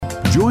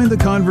Join the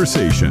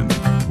conversation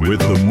with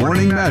the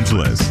Morning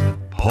Majlis,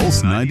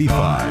 Pulse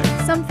 95.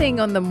 Something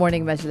on the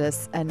Morning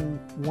Majlis, and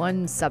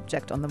one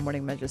subject on the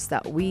Morning Majlis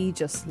that we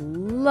just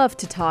love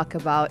to talk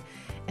about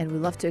and we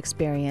love to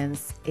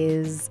experience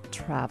is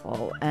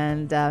travel.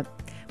 And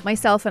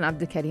myself and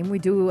Abdul Karim, we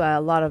do a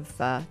lot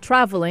of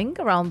traveling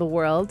around the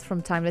world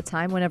from time to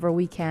time whenever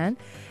we can.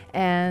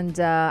 And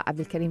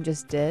Abdul Karim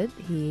just did.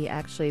 He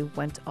actually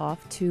went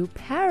off to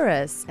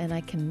Paris, and I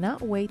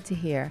cannot wait to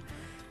hear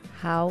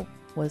how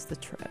was the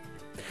trip.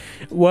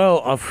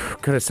 Well, I've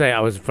got to say I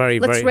was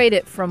Let's rate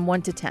it from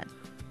 1 to 10.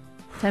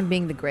 10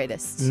 being the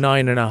greatest.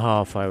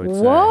 9.5, I would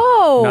say.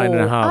 Whoa!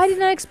 9.5. I did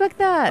not expect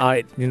that.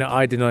 I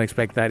did not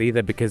expect that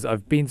either, because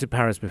I've been to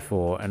Paris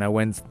before and I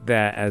went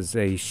there as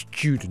a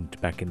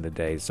student back in the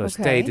day. So I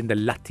stayed in the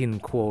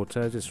Latin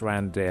Quarter, just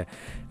around the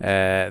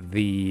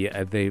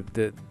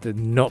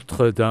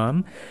Notre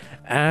Dame.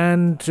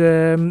 And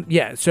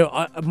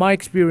so my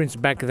experience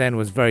back then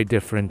was very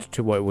different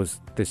to what it was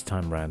this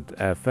time around.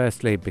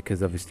 Firstly,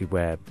 because obviously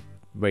where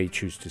you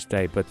choose to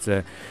stay. But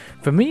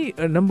for me,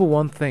 number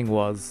one thing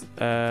was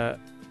the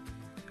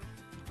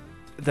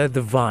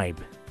vibe.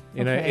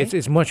 You know,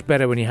 it's much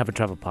better when you have a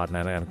travel partner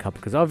and a couple.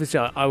 Because obviously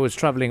I was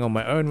traveling on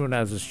my own when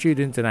I was a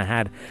student, and I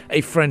had a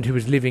friend who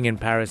was living in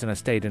Paris, and I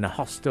stayed in a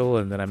hostel,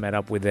 and then I met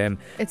up with them.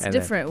 It's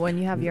different when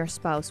you have your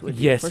spouse with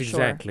you. Yes, for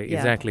exactly, sure.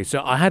 exactly.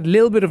 So I had a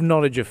little bit of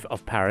knowledge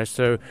of Paris,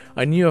 so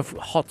I knew of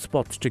hot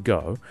spots to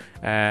go.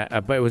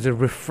 But it was a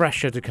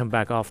refresher to come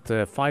back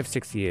after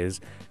 5-6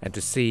 years and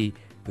to see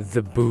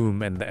the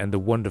boom and the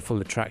wonderful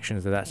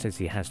attractions that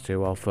city has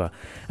to offer.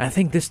 And I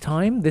think this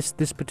time, this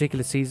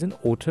particular season,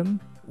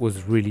 autumn,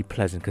 was really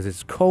pleasant because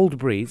it's cold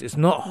breeze. It's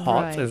not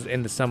hot as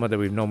in the summer that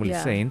we've normally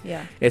seen.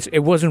 Yeah.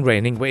 It wasn't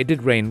raining, but it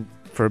did rain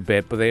for a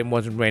bit, but it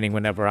wasn't raining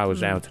whenever I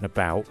was out and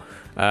about.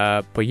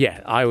 But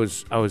yeah, I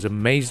was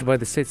amazed by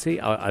the city.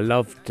 I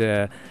loved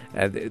the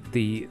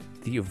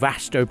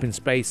vast open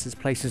spaces,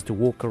 places to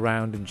walk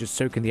around and just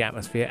soak in the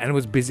atmosphere, and it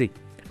was busy.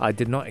 I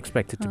did not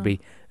expect it to be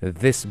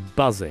this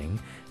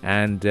buzzing.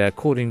 And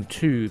according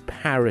to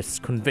Paris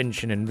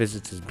Convention and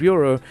Visitors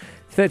Bureau,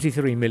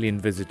 33 million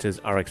visitors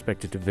are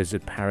expected to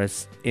visit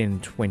Paris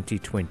in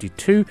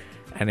 2022.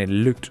 And it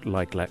looked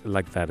like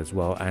that as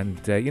well.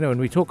 And, when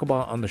we talk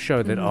about on the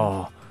show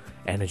that,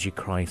 energy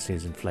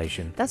crisis,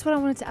 inflation. That's what I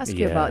wanted to ask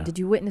you about. Did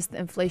you witness the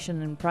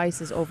inflation in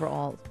prices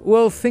overall?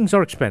 Well, things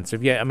are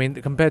expensive. Yeah, I mean,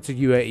 compared to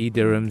UAE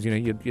dirhams,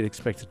 you'd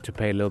expect it to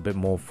pay a little bit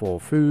more for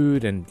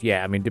food. And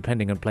yeah, I mean,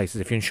 depending on places.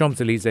 If you're in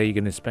Champs-Élysées, you're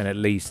going to spend at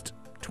least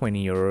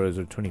 20 euros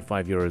or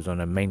 25 euros on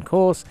a main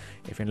course.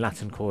 If in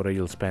Latin Quarter,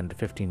 you'll spend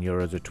 15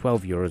 euros or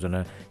 12 euros on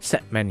a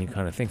set menu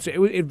kind of thing.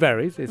 So it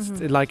varies. It's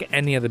like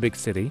any other big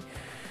city.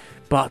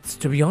 But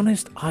to be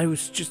honest, I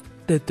was just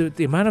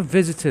the amount of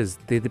visitors,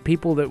 the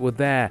people that were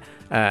there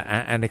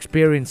and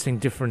experiencing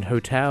different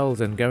hotels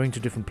and going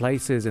to different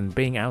places and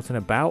being out and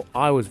about,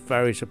 I was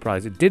very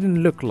surprised. It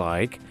didn't look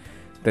like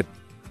that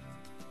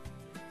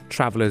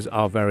travelers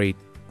are very,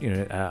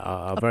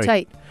 are very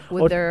tight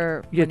with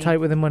their money. Tight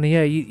with their money.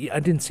 Yeah, I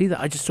didn't see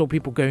that. I just saw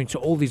people going to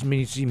all these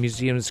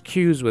museums.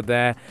 Queues were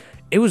there.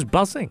 It was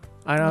buzzing.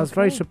 And I was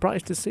very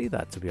surprised to see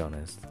that, to be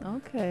honest.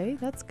 Okay,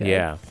 that's good.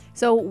 Yeah.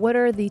 So what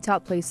are the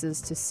top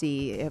places to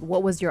see?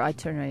 What was your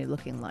itinerary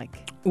looking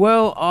like?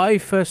 Well, I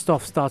first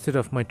off started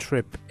off my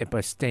trip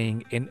by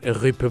staying in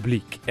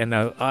République. And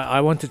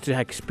I wanted to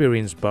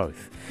experience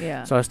both.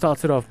 Yeah. So I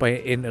started off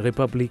in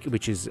République,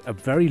 which is a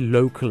very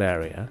local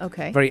area.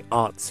 Okay. Very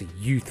artsy,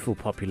 youthful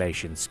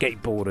population,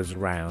 skateboarders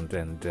around,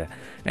 and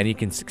you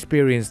can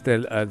experience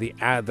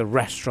the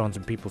restaurants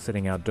and people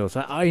sitting outdoors.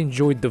 So I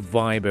enjoyed the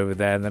vibe over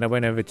there, and then I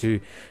went over to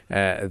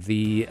I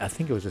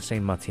think it was the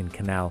Saint Martin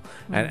Canal,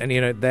 and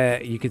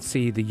there you could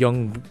see the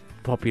young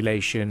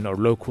population or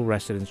local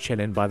residents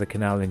chilling by the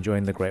canal,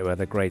 enjoying the great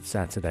weather. Great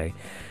Saturday.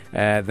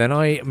 Then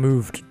I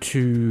moved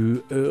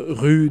to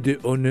Rue de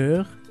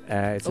Honneur.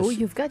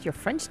 You've got your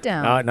French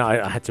down. No,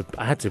 I had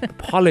to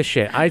polish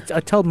it. I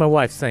told my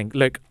wife, saying,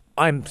 "Look,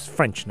 I'm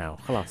French now.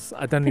 Khalas,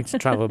 I don't need to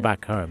travel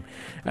back home."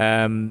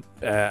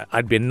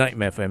 I'd be a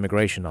nightmare for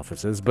immigration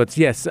officers. But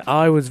yes,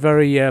 I was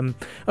very,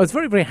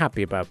 very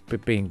happy about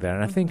being there.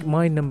 And I think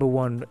my number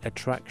one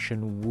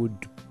attraction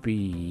would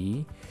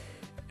be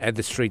at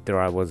the street that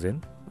I was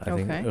in. I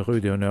think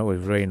Rue de Honneur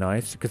was very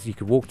nice because you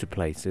could walk to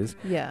places.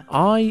 Yeah.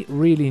 I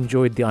really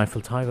enjoyed the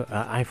Eiffel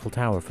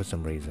Tower for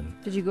some reason.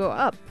 Did you go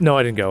up? No,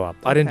 I didn't go up.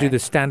 I didn't do the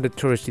standard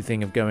touristy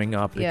thing of going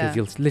up because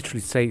you'll literally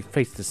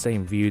face the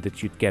same view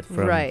that you'd get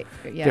from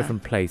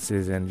different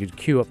places, and you'd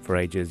queue up for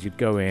ages. You'd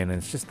go in,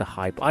 and it's just the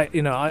hype. I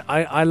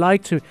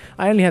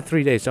only had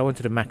 3 days, so I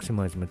wanted to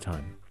maximize my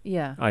time.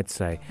 Yeah, I'd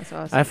say. That's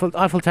awesome.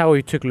 Eiffel Tower,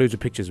 we took loads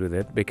of pictures with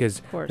it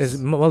because there's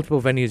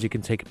multiple venues you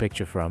can take a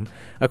picture from.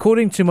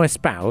 According to my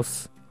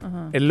spouse,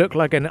 it looked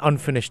like an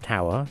unfinished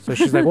tower. So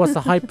she's like, what's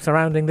the hype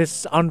surrounding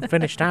this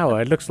unfinished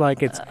tower? It looks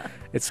like it's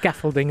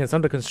scaffolding, it's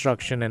under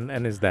construction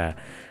and is there.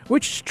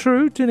 Which is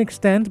true to an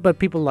extent, but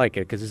people like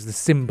it because it's the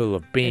symbol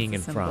of being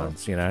in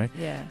France,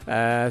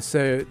 Yeah.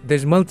 So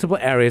there's multiple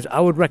areas. I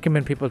would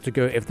recommend people to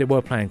go, if they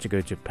were planning to go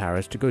to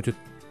Paris, to go to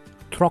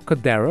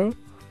Trocadero.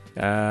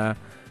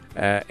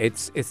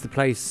 It's the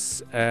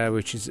place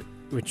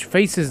which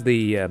faces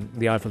the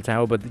Eiffel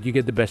Tower, but you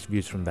get the best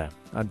views from there.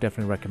 I'd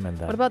definitely recommend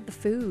that. What about the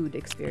food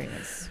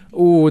experience?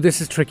 Oh, this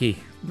is tricky.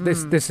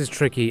 This is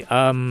tricky.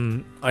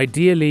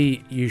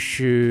 Ideally, you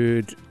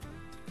should.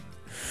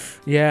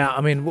 Yeah, I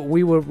mean,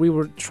 we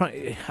were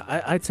trying.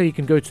 I'd say you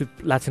can go to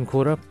Latin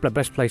Quarter, the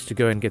best place to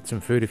go and get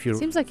some food if you're.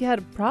 Seems like you had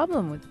a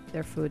problem with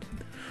their food.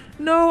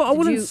 No, I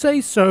wouldn't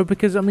say so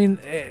because I mean.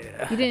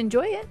 You didn't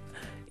enjoy it?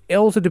 It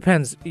also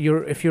depends.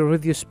 If you're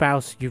with your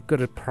spouse, you've got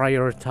to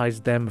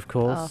prioritize them, of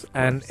course.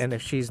 And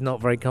if she's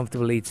not very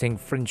comfortable eating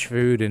French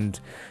food and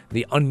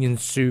the onion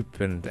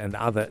soup and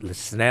other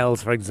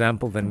snails, for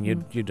example, then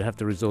you'd have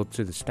to resort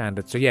to the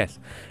standard. So yes,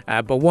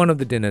 but one of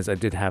the dinners I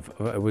did have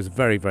was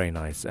very, very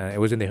nice.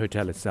 It was in the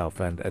hotel itself,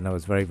 and I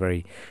was very,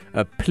 very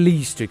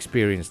pleased to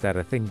experience that.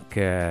 I think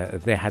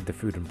they had the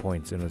food on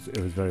points, and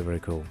it was very, very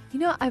cool.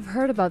 You know, I've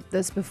heard about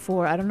this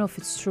before. I don't know if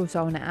it's true,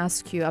 so I want to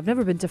ask you. I've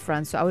never been to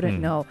France, so I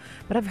wouldn't know.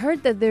 But I've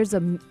heard that there's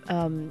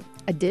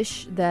a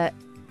dish that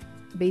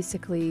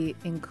basically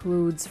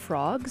includes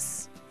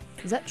frogs.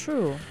 Is that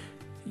true?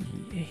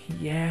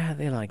 Yeah,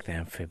 they like the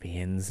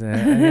amphibians.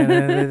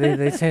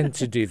 They tend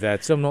to do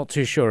that, so I'm not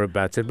too sure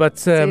about it. But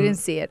so you didn't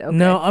see it? Okay.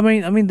 No, I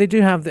mean they do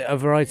have a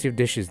variety of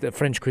dishes, the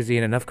French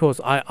cuisine, and of course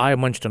I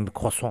munched on the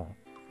croissant.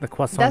 The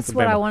croissant. That's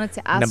what I wanted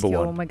to ask you.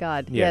 One. Oh my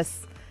God!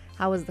 Yes.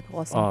 How was the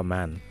croissant? Oh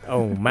man!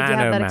 Oh man! Did you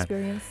have that man.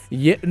 experience?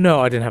 Yeah,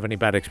 no, I didn't have any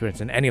bad experience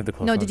in any of the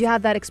croissants. No, did you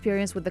have that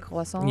experience with the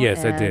croissant?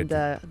 Yes, I did.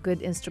 And a good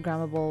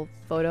Instagrammable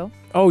photo?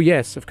 Oh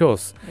yes, of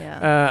course.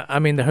 Yeah. I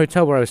mean, the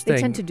hotel where I was staying.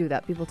 They tend to do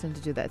that. People tend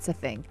to do that. It's a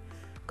thing.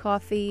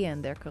 Coffee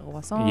and their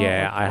croissant.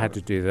 Yeah, I had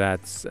to do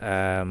that.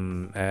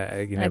 And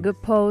a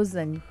good pose,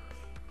 and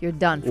you're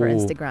done for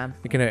Instagram.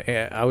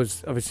 I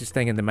was obviously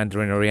staying in the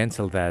Mandarin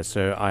Oriental there,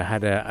 so I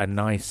had a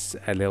nice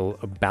little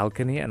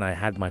balcony, and I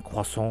had my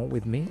croissant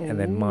with me, and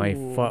then my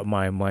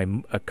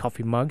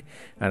coffee mug,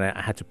 and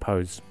I had to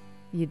pose.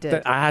 You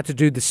did. I had to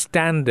do the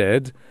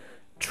standard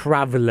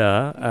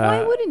traveler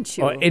why wouldn't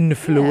you? Or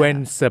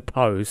influencer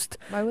post.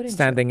 Why wouldn't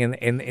standing you?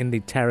 in the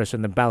terrace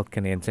on the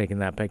balcony and taking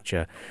that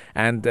picture,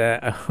 and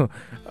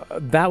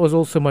that was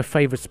also my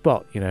favorite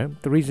spot.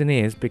 The reason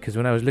is because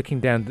when I was looking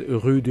down the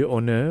Rue de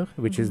Honneur,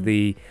 which is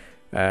the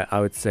I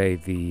would say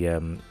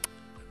the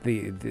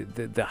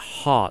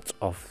heart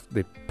of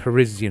the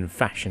Parisian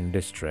fashion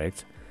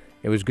district,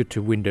 it was good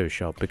to window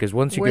shop because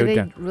once you go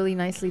down. Were they really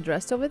nicely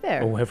dressed over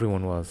there? Oh,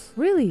 everyone was.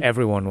 Really?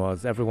 Everyone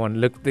was.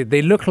 Everyone looked.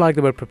 They looked like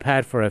they were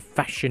prepared for a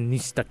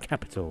fashionista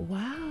capital.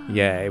 Wow.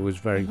 Yeah, it was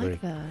very, I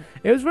like that.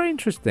 It was very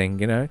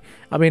interesting.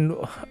 I mean,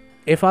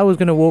 if I was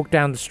going to walk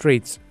down the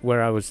streets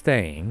where I was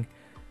staying,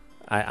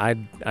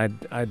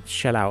 I'd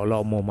shell out a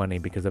lot more money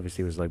because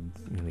obviously it was like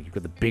you've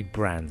got the big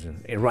brands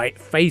and right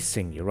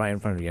facing you, right in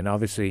front of you, and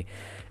obviously.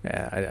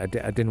 I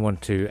didn't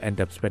want to end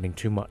up spending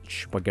too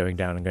much by going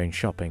down and going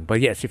shopping. But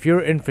yes, if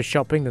you're in for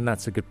shopping, then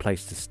that's a good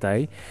place to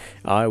stay.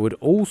 I would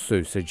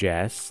also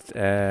suggest,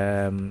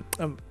 and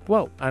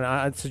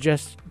I'd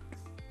suggest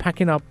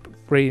packing up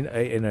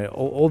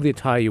all the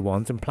attire you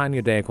want and plan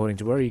your day according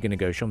to where you're going to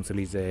go,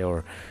 Champs-Élysées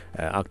or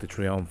Arc de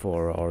Triomphe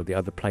or the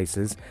other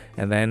places,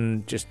 and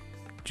then just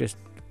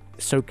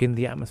soak in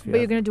the atmosphere. But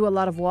you're going to do a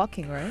lot of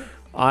walking, right?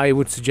 I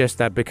would suggest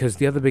that because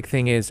the other big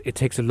thing is it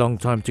takes a long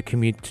time to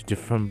commute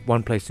from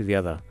one place to the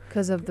other.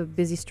 Because of the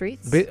busy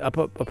streets?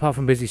 Apart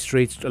from busy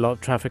streets, a lot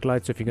of traffic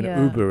lights. If you're going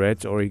to Uber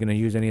it or you're going to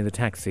use any of the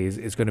taxis,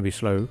 it's going to be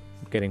slow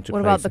getting to places.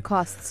 What about the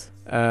costs?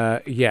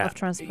 Of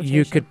transportation?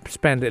 You could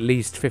spend at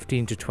least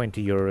 15 to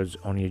 20 euros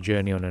on your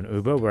journey on an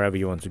Uber, wherever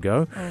you want to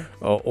go.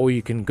 Or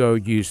you can go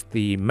use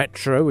the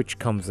metro, which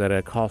comes at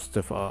a cost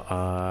of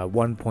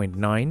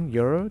 1.9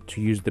 euro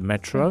to use the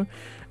metro.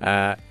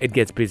 It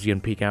gets busy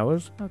on peak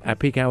hours. Okay. At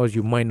peak hours,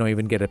 you might not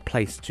even get a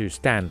place to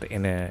stand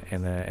in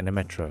a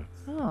metro.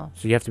 Oh.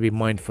 So you have to be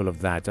mindful of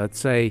that. I'd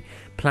say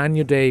plan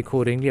your day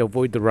accordingly,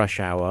 avoid the rush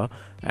hour,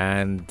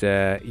 and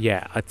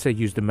I'd say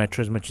use the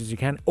metro as much as you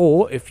can.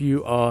 Or if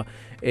you are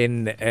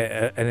in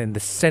the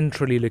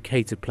centrally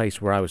located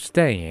place where I was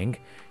staying,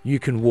 you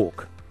can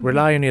walk.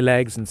 Rely on your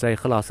legs and say,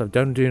 "Khalas, I've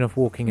done enough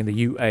walking in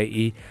the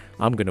UAE.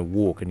 I'm going to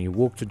walk." And you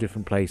walk to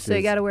different places. So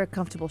you got to wear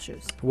comfortable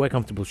shoes. Wear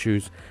comfortable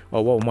shoes.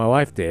 Well, what my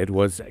wife did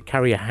was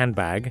carry a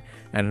handbag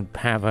and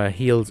have her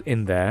heels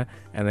in there,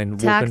 and then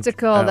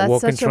tactical. That's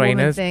walk such in a woman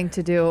trainers. thing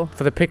to do.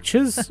 For the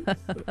pictures,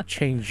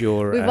 change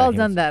your. We've all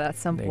done that at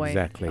some point.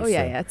 Exactly. Oh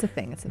yeah, it's a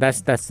thing.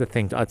 That's the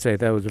thing. I'd say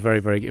that was a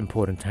very, very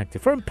important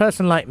tactic for a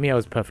person like me. I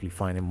was perfectly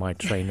fine in my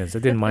trainers. I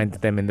didn't mind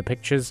them in the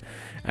pictures,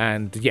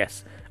 and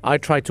yes. I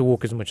tried to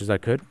walk as much as I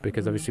could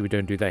because obviously we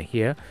don't do that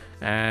here.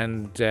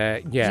 And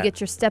Did you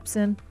get your steps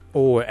in?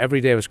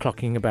 Every day I was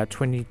clocking about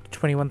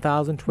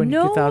 21,000,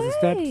 22,000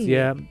 steps.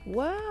 Yeah.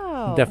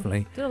 Wow.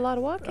 Definitely. Did a lot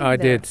of walking. I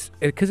did.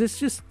 Because it's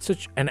just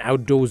such an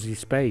outdoorsy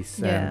space.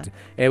 Yeah. And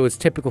it was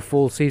typical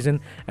fall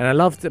season. And I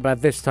loved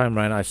about this time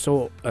round, I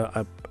saw,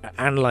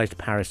 analysed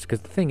Paris. Because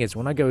the thing is,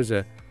 when I go as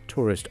a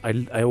tourist,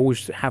 I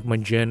always have my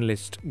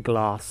journalist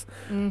glass,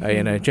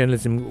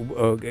 journalism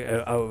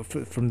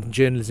from the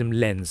journalism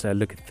lens. I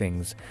look at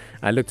things.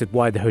 I looked at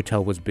why the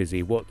hotel was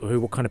busy, what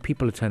kind of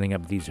people are turning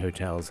up at these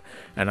hotels,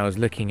 and I was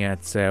looking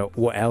at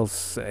what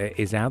else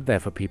is out there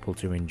for people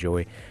to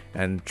enjoy.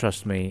 And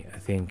trust me, I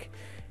think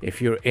if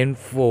you're in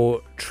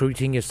for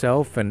treating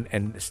yourself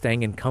and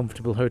staying in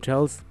comfortable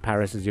hotels,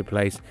 Paris is your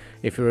place.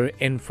 If you're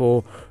in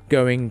for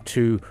going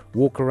to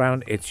walk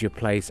around, it's your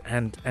place.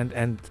 And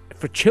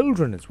for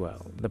children as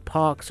well, the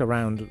parks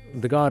around,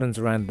 the gardens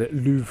around the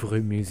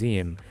Louvre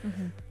Museum,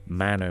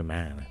 man, oh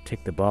man,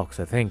 tick the box.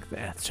 I think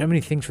there are so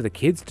many things for the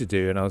kids to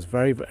do, and I was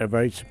very,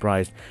 very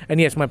surprised. And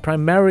yes,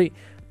 primarily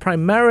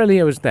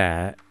I was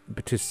there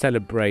to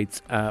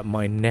celebrate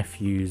my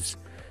nephew's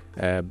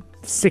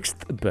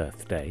 6th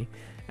birthday,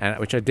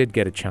 which I did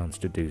get a chance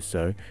to do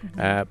so.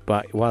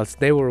 But whilst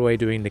they were away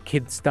doing the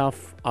kids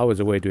stuff, I was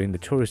away doing the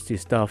touristy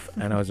stuff,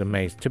 and I was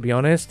amazed. To be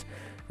honest,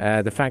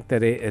 the fact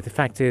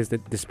is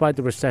that despite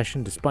the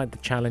recession, despite the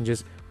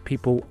challenges,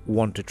 people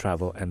want to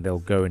travel, and they'll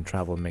go and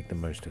travel and make the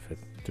most of it.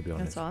 To be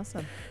honest, that's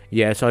awesome.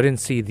 Yeah, so I didn't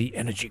see the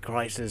energy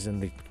crisis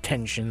and the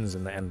tensions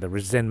and the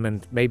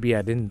resentment. Maybe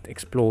I didn't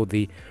explore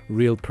the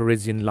real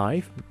Parisian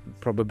life,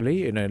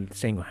 probably,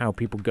 seeing how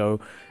people go,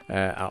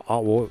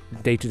 or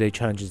day-to-day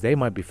challenges they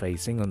might be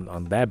facing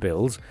on their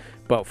bills.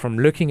 But from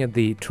looking at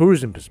the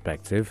tourism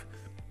perspective,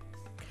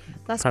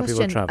 last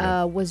question,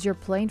 was your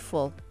plane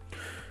full?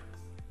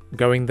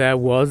 Going there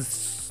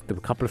there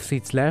were a couple of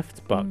seats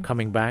left, but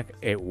coming back,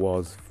 it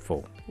was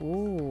full.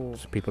 Ooh.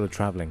 So people are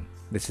traveling.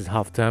 This is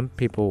half term.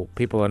 People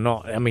are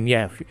not. I mean,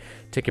 yeah,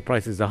 ticket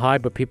prices are high,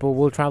 but people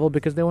will travel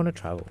because they want to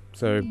travel.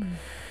 So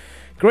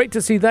great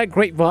to see that.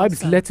 Great vibes.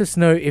 Awesome. Let us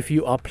know if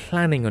you are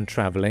planning on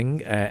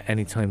traveling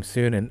anytime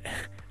soon. And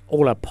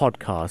all our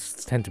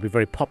podcasts tend to be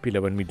very popular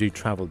when we do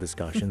travel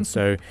discussions.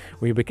 So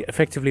we're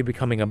effectively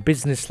becoming a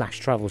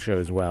business/travel show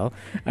as well.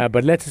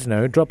 But let us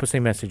know. Drop us a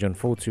message on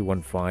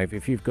 4215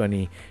 if you've got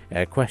any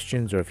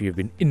questions, or if you've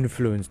been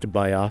influenced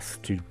by us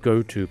to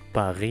go to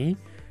Paris.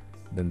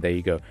 Then there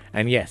you go.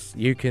 And yes,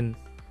 you can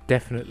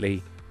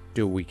definitely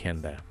do a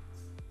weekend there.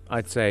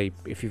 I'd say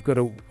if you've got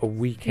a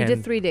weekend. You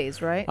did 3 days,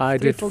 right? I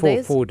did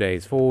 4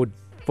 days, 4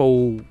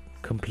 full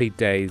complete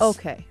days.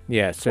 Okay.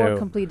 Yeah, so 4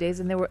 complete days,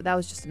 and that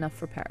was just enough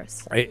for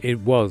Paris. It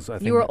was. I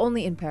think you were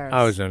only in Paris.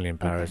 I was only in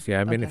Paris. Okay.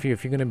 Yeah, I mean, Okay.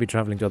 if you're going to be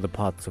traveling to other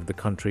parts of the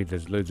country,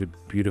 there's loads of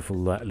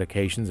beautiful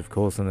locations, of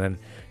course, and then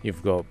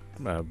you've got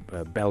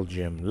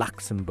Belgium,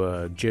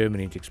 Luxembourg,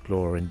 Germany to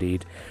explore,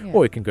 indeed. Yeah.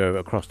 Or you can go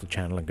across the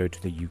channel and go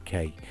to the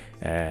UK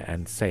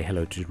and say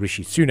hello to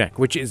Rishi Sunak,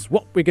 which is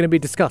what we're going to be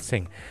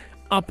discussing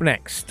up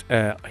next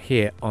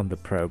here on the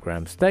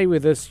program. Stay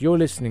with us. You're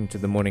listening to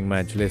the Morning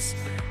Majlis,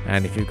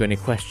 and if you've got any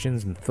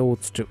questions and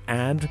thoughts to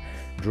add,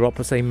 drop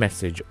us a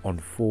message on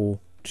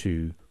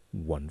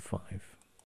 4215.